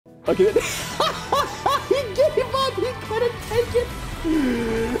Okay. He gave up. He couldn't take it.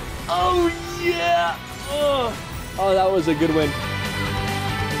 Oh, yeah. Oh, that was a good win.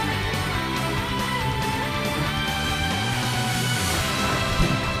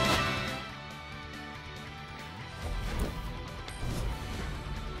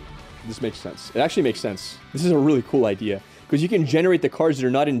 This makes sense. It actually makes sense. This is a really cool idea. Because you can generate the cards that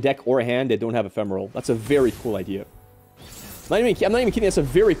are not in deck or hand that don't have ephemeral. That's a very cool idea. I'm not even kidding. That's a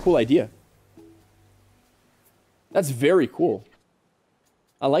very cool idea. That's very cool.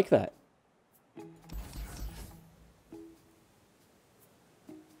 I like that. Let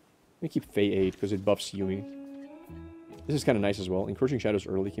me keep Fey 8 because it buffs Yumi. This is kind of nice as well. Encroaching Shadows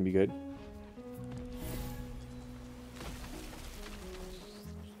early can be good.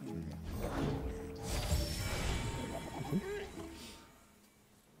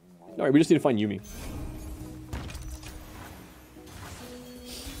 Alright, we just need to find Yumi.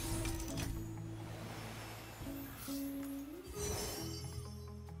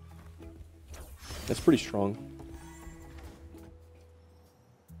 That's pretty strong.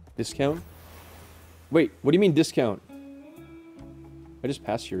 Discount? Wait, what do you mean discount? I just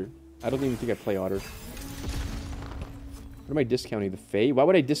passed here. I don't even think I play Otter. What am I discounting? The Fae? Why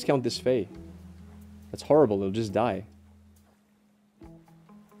would I discount this Fae? That's horrible. It'll just die.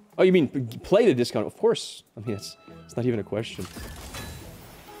 Oh, you mean play the discount? Of course. I mean, it's not even a question.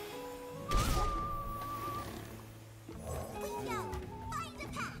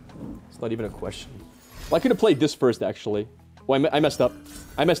 It's not even a question. Well, I could have played this first, actually. Well, I messed up.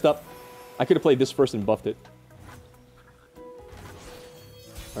 I messed up. I could have played this first and buffed it.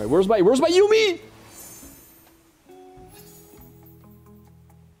 All right, where's my Yumi?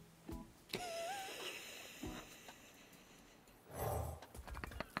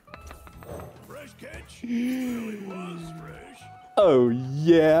 Fresh catch. Really was fresh. Oh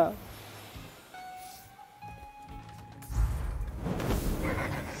yeah.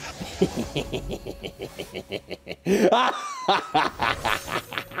 Hey,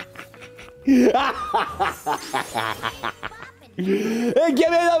 give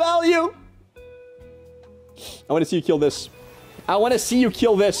me the value! I want to see you kill this. I want to see you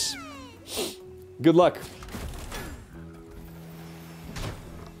kill this. Good luck.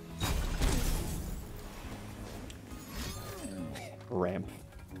 Ramp.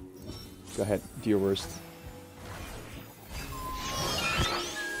 Go ahead, do your worst.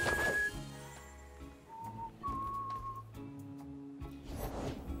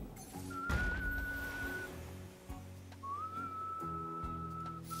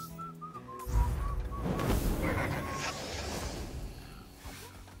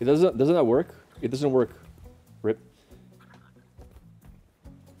 It doesn't that work? It doesn't work. Rip.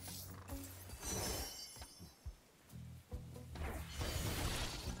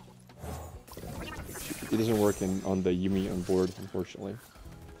 It doesn't work on the Yumi on board, unfortunately.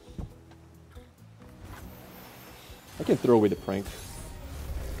 I can throw away the prank.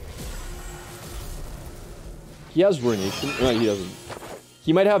 He has Ruination. No, he doesn't.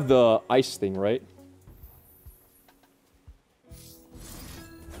 He might have the ice thing, right?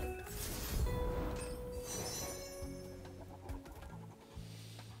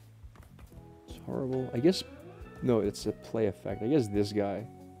 It's horrible. I guess... No, it's a play effect. I guess this guy.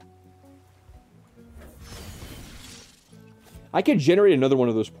 I could generate another one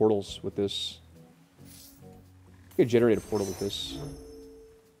of those portals with this. I could generate a portal with this.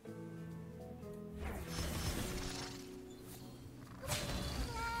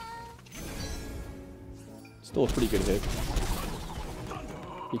 Still a pretty good hit.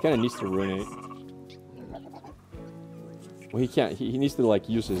 He kind of needs to ruinate. Well, he can't. He needs to, like,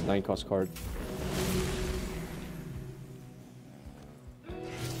 use his 9-cost card.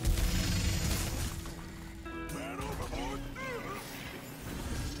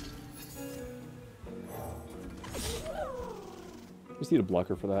 Just need a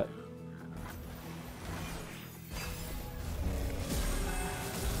blocker for that.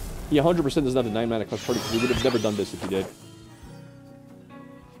 He 100% doesn't have the 9-mana cost card because he would have never done this if he did.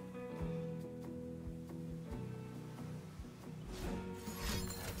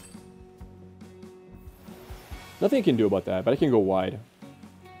 Nothing I can do about that, but I can go wide.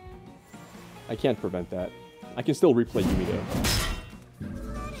 I can't prevent that. I can still replay Yumi though.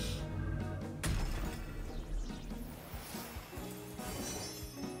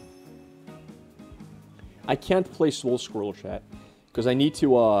 I can't play Soul Scroll, chat, because I need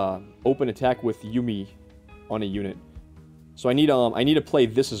to open attack with Yumi on a unit. So I need to play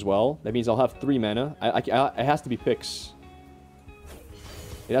this as well. That means I'll have 3 mana. It has to be Pix.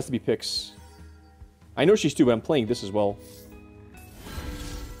 It has to be Pix. I know she's 2, but I'm playing this as well.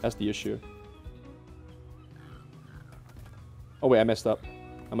 That's the issue. Oh wait, I messed up.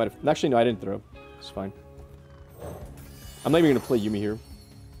 I might have... Actually, no, I didn't throw. It's fine. I'm not even going to play Yumi here.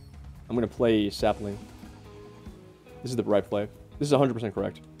 I'm going to play Sapling. This is the right play. This is 100%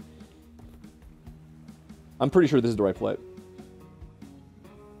 correct. I'm pretty sure this is the right play.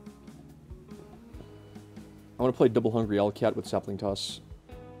 I want to play Double Hungry Allcat with Sapling Toss.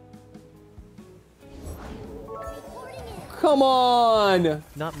 Come on!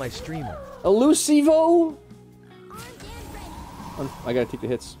 Not my streamer. Elusivo? I gotta take the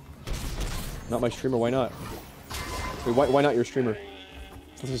hits. Not my streamer, why not? Wait, why not your streamer?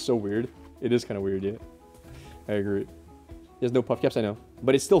 This is so weird. It is kind of weird, yeah. I agree. He has no puff caps, I know.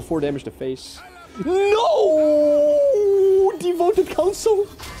 But it's still 4 damage to face. No! Devoted Council!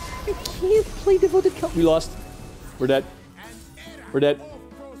 You can't play Devoted Council. We lost. We're dead. We're dead.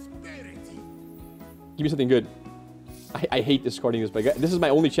 Give me something good. I hate discarding this, but this is my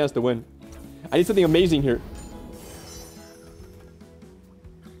only chance to win. I need something amazing here.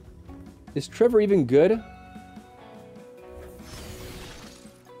 Is Trevor even good?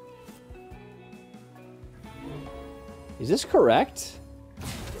 Is this correct?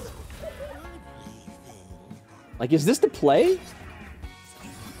 Like, is this the play?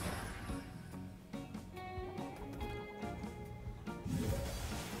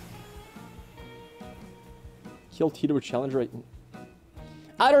 Kill Tito with Challenger.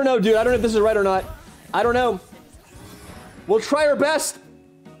 I don't know, dude. I don't know if this is right or not. I don't know. We'll try our best.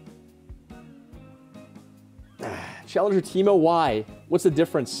 Challenger Timo, why? What's the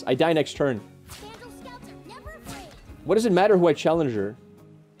difference? I die next turn. What does it matter who I challenger?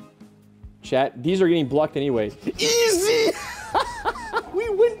 Chat, these are getting blocked anyway. Easy! We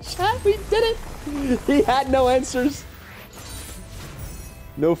win, chat. We did it. He had no answers.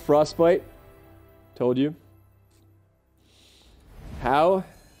 No frostbite. Told you. How?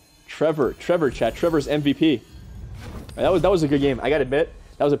 Trevor, chat. Trevor's MVP. That was a good game. I gotta admit,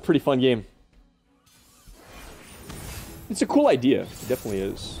 that was a pretty fun game. It's a cool idea. It definitely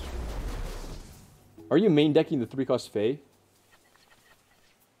is. Are you main decking the 3-cost Fae?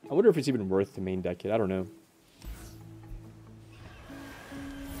 I wonder if it's even worth to main deck it. I don't know.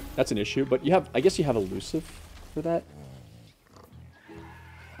 That's an issue, but you have... I guess you have Elusive for that.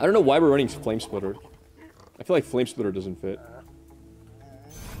 I don't know why we're running Flame Splitter. I feel like Flame Splitter doesn't fit.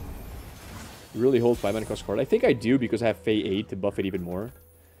 You really hold 5-mana cost card? I think I do because I have Fae 8 to buff it even more.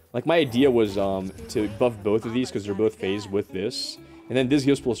 Like, my idea was to buff both of these because they're both Faes with this. And then this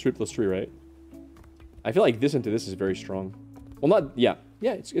gives +3/+3, right? I feel like this into this is very strong. Well, not... Yeah.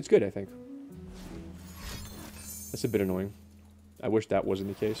 Yeah, it's good, I think. That's a bit annoying. I wish that wasn't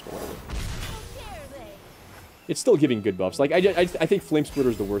the case, but whatever. It's still giving good buffs. Like, I think Flame Splitter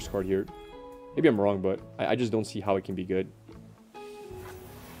is the worst card here. Maybe I'm wrong, but I just don't see how it can be good.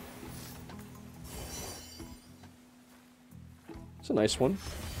 It's a nice one.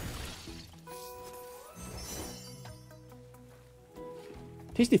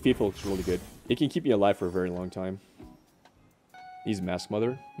 Tasty Faithful looks really good. It can keep me alive for a very long time. He's Mask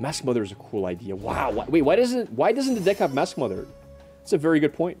Mother. Mask Mother is a cool idea. Wow. Wait, why doesn't the deck have Mask Mother? That's a very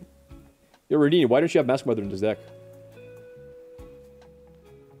good point. Yo, Radini, why don't you have Mask Mother in this deck?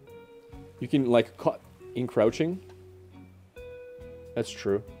 You can, like, Encroaching. That's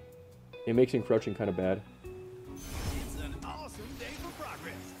true. It makes Encroaching kind of bad. It's an awesome day for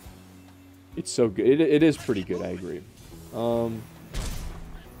progress. It's so good. It is pretty good, I agree. Alright.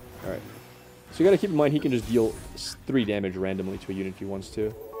 So you gotta keep in mind he can just deal 3 damage randomly to a unit if he wants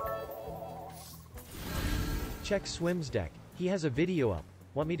to. Check Swim's deck. He has a video up.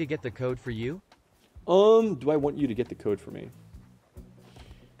 Want me to get the code for you? Do I want you to get the code for me?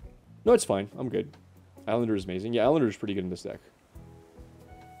 No, it's fine. I'm good. Islander is amazing. Yeah, Islander is pretty good in this deck.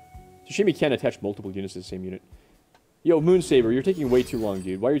 It's a shame he can't attach multiple units to the same unit. Yo, Moonsaber, you're taking way too long,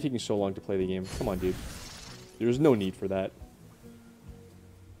 dude. Why are you taking so long to play the game? Come on, dude. There's no need for that.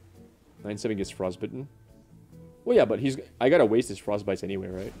 9/7 gets frostbitten. Well, yeah, but I gotta waste his frostbites anyway,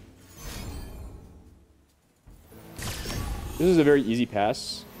 right? This is a very easy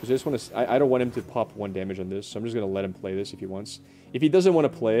pass. Because I just want to... I don't want him to pop 1 damage on this, so I'm just gonna let him play this if he wants. If he doesn't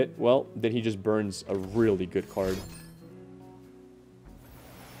want to play it, well, then he just burns a really good card.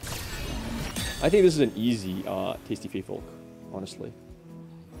 I think this is an easy Tasty Faithful, honestly.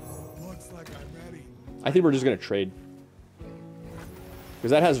 Looks like I'm ready. I think we're just gonna trade.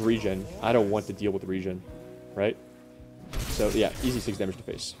 Because that has regen. I don't want to deal with regen. Right? So, yeah. Easy 6 damage to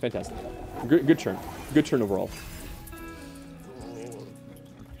face. Fantastic. Good turn. Good turn overall.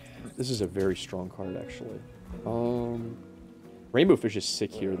 This is a very strong card, actually. Rainbow Fish is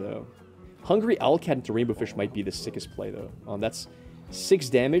sick here, though. Hungry Owlcat into Rainbow Fish might be the sickest play, though. 6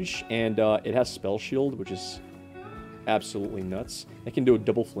 damage, and it has Spell Shield, which is absolutely nuts. It can do a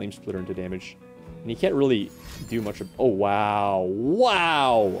double Flame Splitter into damage. And you can't really do much of... Oh, wow.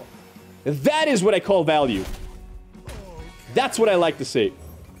 Wow! That is what I call value. That's what I like to see.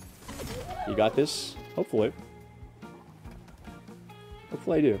 You got this? Hopefully.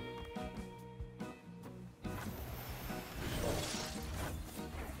 Hopefully I do.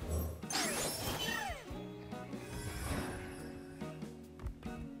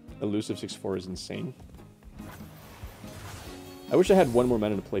 Elusive 6-4 is insane. I wish I had one more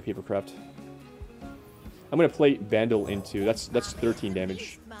mana to play Papercraft. I'm gonna play Vandal into... That's 13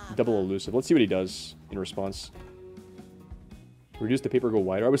 damage. Double Elusive. Let's see what he does in response. Reduce the paper, go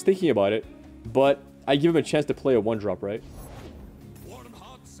wider. I was thinking about it, but I give him a chance to play a 1-drop, right?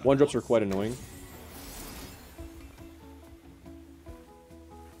 1-drops are quite annoying.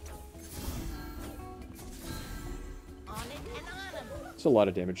 It's a lot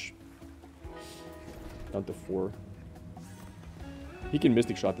of damage. Down to 4. He can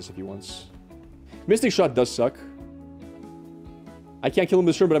Mystic Shot this if he wants. Mystic Shot does suck. I can't kill him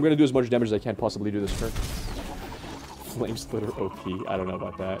this turn, but I'm going to do as much damage as I can possibly do this turn. Flame Splitter OP. I don't know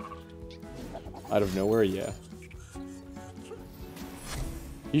about that. Out of nowhere, yeah.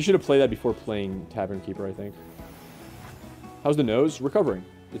 You should have played that before playing Tavern Keeper, I think. How's the nose? Recovering.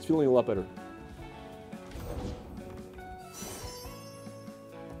 It's feeling a lot better.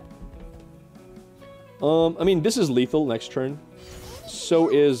 I mean, this is lethal next turn. So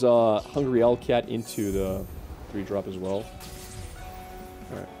is Hungry Owl Cat into the 3-drop as well.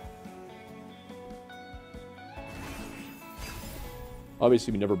 Alright.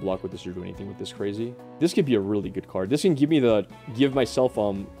 Obviously, we never block with this or do anything with this crazy. This could be a really good card. This can give me the... Give myself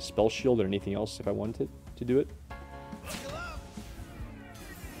Spell Shield or anything else if I wanted to do it.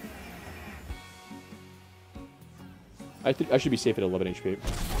 I should be safe at 11 HP.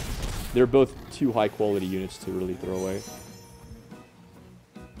 They're both too high-quality units to really throw away.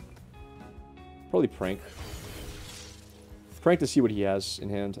 Probably Prank. Prank to see what he has in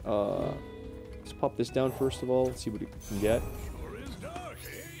hand. Let's pop this down first of all. Let's see what we can get.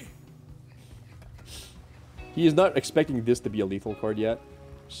 He is not expecting this to be a lethal card yet.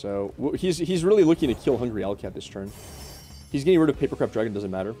 So, he's really looking to kill Hungry Owlcat this turn. He's getting rid of Papercraft Dragon, doesn't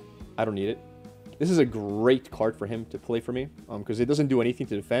matter. I don't need it. This is a great card for him to play for me. Because it doesn't do anything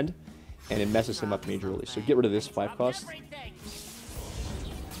to defend. And it messes him up majorly. So get rid of this 5 cost.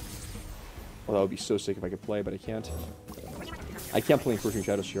 Well, that would be so sick if I could play, but I can't. I can't play Encroaching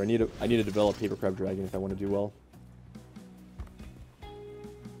Shadows here. I need to develop Papercraft Dragon if I want to do well.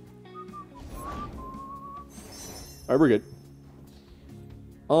 Alright, we're good.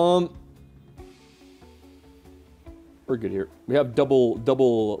 We're good here. We have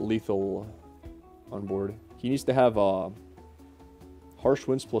double lethal on board. He needs to have Harsh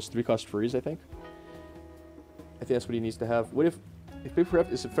Winds plus 3-cost freeze, I think. I think that's what he needs to have. What if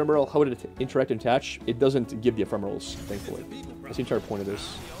Papercraft is ephemeral, how would it interact and attach? It doesn't give the ephemerals, thankfully. That's the entire point of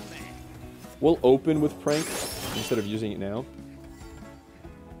this. We'll open with Prank instead of using it now.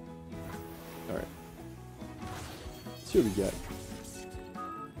 Alright. Let's see what we get.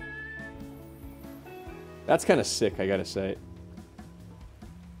 That's kind of sick, I gotta say.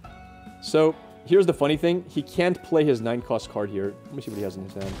 So, here's the funny thing. He can't play his 9-cost card here. Let me see what he has in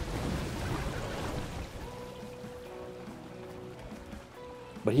his hand.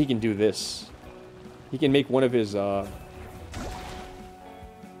 But he can do this. He can make one of his, You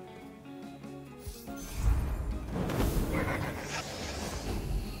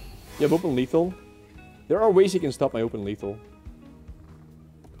have open lethal? There are ways he can stop my open lethal.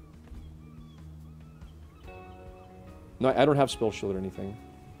 No, I don't have Spell Shield or anything.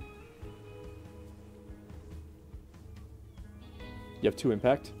 You have 2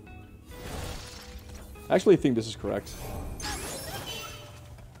 impact? I actually think this is correct.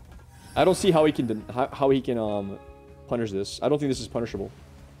 I don't see how he can punish this. I don't think this is punishable.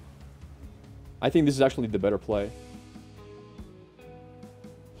 I think this is actually the better play.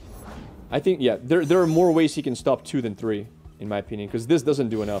 I think, yeah, there are more ways he can stop 2 than 3, in my opinion, because this doesn't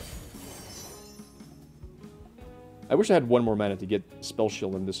do enough. I wish I had one more mana to get Spell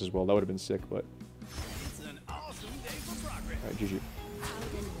Shield in this as well. That would have been sick, but... Alright, GG.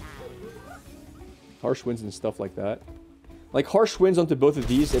 Harsh Winds and stuff like that. Like, Harsh Winds onto both of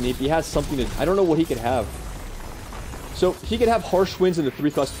these, and if he has something to... I don't know what he could have. So, he could have Harsh Winds and the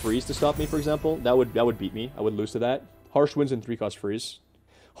 3-cost freeze to stop me, for example. That would beat me. I would lose to that. Harsh Winds and 3-cost freeze.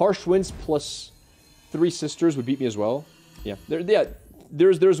 Harsh Winds plus 3 Sisters would beat me as well. Yeah,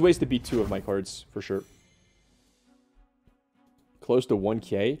 there's ways to beat 2 of my cards, for sure. Close to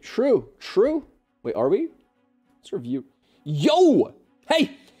 1k. True, true. Wait, are we? Let's review. Yo!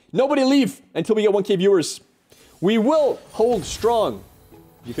 Hey! Nobody leave until we get 1K viewers. We will hold strong.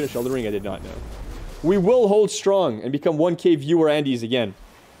 Did you finish Elden Ring? I did not know. We will hold strong and become 1K viewer Andes again.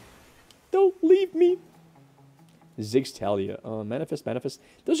 Don't leave me. Ziggs Talia. Manifest, Manifest.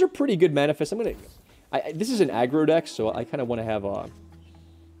 Those are pretty good Manifests. This is an aggro deck, so I kind of want to have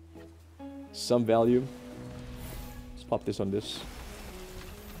some value. Let's pop this on this.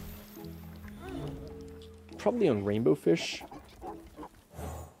 Probably on Rainbow Fish.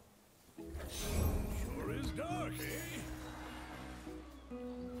 Sure is dark, eh?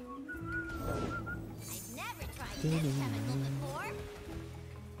 I've never tried this chemical before.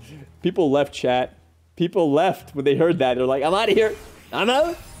 People left chat. People left when they heard that. They're like, I'm out of here. I'm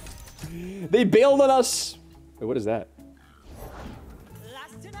out. They bailed on us. Wait, what is that?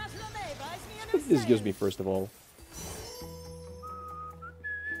 What this gives me, first of all?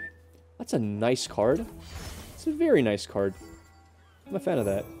 That's a nice card. It's a very nice card. I'm a fan of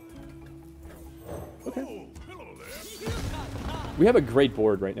that. Okay. We have a great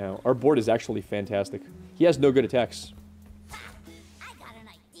board right now. Our board is actually fantastic. He has no good attacks. I got an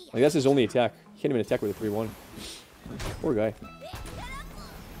idea. Like, that's his only attack. He can't even attack with a 3-1. Poor guy.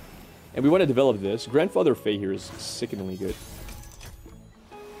 And we want to develop this. Grandfather Fae here is sickeningly good.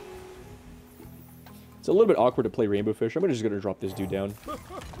 It's a little bit awkward to play Rainbow Fish. I'm just going to drop this dude down.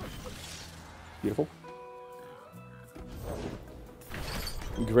 Beautiful.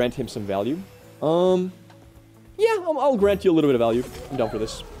 Grant him some value. Yeah, I'll grant you a little bit of value. I'm down for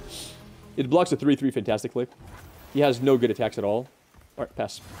this. It blocks a 3-3 fantastically. He has no good attacks at all. Alright,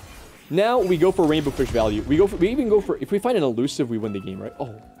 pass. Now we go for Rainbow Fish value. We even go for... If we find an elusive, we win the game, right?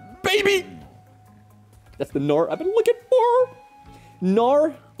 Oh, baby! That's the Gnar I've been looking for!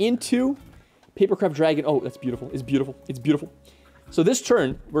 Gnar into Papercraft Dragon. Oh, that's beautiful. It's beautiful. It's beautiful. So this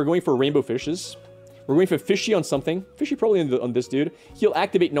turn, we're going for Rainbow Fishes. We're going for Fishy on something. Fishy probably on this dude. He'll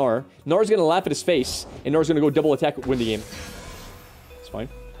activate Gnar. Gnar's going to laugh at his face, and Gnar's going to go double attack, win the game. It's fine.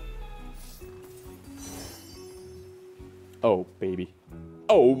 Oh, baby.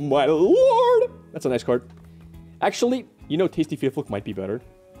 Oh, my lord! That's a nice card. Actually, you know Tasty Faithful might be better.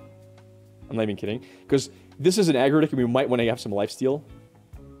 I'm not even kidding. Because this is an aggro deck, and we might want to have some lifesteal.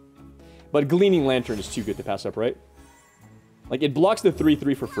 But Gleaming Lantern is too good to pass up, right? Like, it blocks the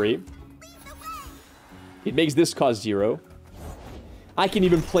 3-3 for free. It makes this cost 0. I can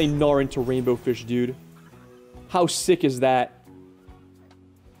even play Gnar into Rainbow Fish, dude. How sick is that?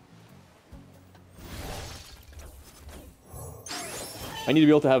 I need to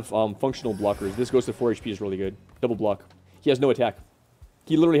be able to have functional blockers. This goes to 4 HP is really good. Double block. He has no attack.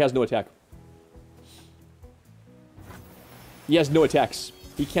 He literally has no attack. He has no attacks.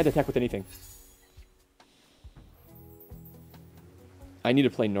 He can't attack with anything. I need to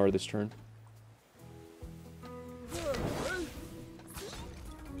play Gnar this turn.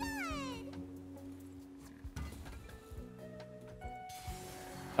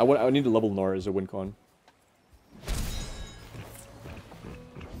 I need to level Gnar as a win con.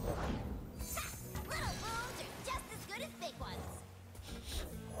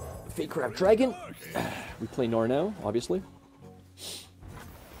 Fakecraft Dragon. We play Gnar now, obviously.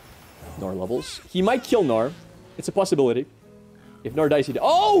 Gnar levels. He might kill Gnar. It's a possibility. If Gnar dies, he dies.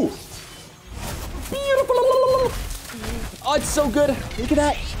 Oh! Beautiful! Oh, it's so good. Look at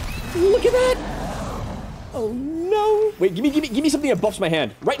that. Look at that. Oh no! Wait, give me something that buffs my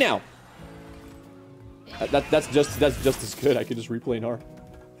hand right now. That's just as good. I can just replay Gnar.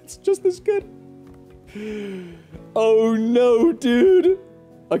 It's just as good. Oh no, dude.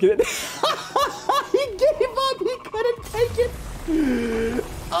 Okay, he gave up. He couldn't take it.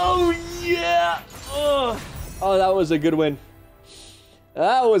 Oh yeah. Oh, that was a good win.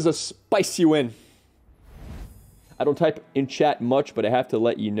 That was a spicy win. I don't type in chat much, but I have to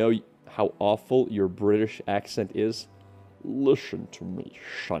let you know how awful your British accent is. Listen to me,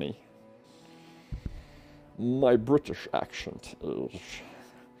 Shunny. My British accent is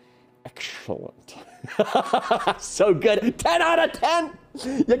excellent. So good. 10 out of 10!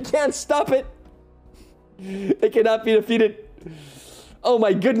 You can't stop it. It cannot be defeated. Oh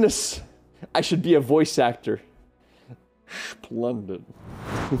my goodness. I should be a voice actor. Splendid.